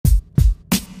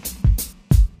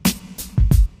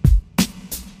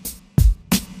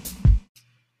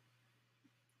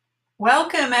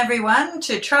Welcome everyone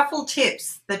to Truffle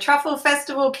Tips, the Truffle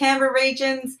Festival Canberra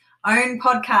region's own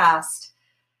podcast.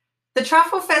 The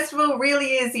Truffle Festival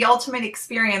really is the ultimate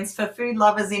experience for food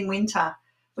lovers in winter,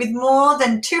 with more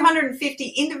than 250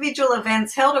 individual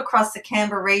events held across the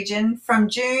Canberra region from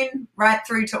June right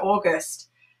through to August,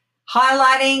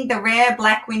 highlighting the rare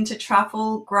black winter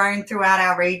truffle grown throughout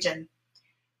our region.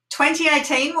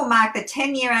 2018 will mark the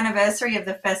 10-year anniversary of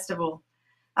the festival.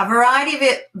 A variety of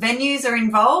venues are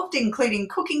involved, including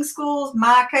cooking schools,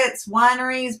 markets,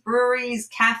 wineries, breweries,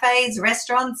 cafes,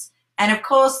 restaurants, and of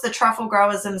course the truffle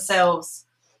growers themselves.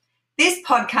 This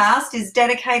podcast is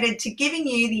dedicated to giving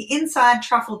you the inside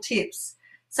truffle tips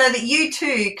so that you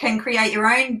too can create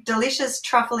your own delicious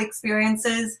truffle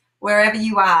experiences wherever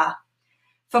you are.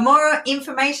 For more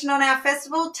information on our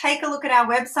festival, take a look at our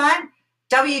website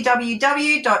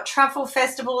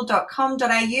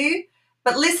www.trufflefestival.com.au.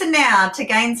 But listen now to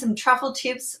gain some truffle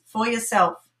tips for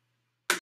yourself.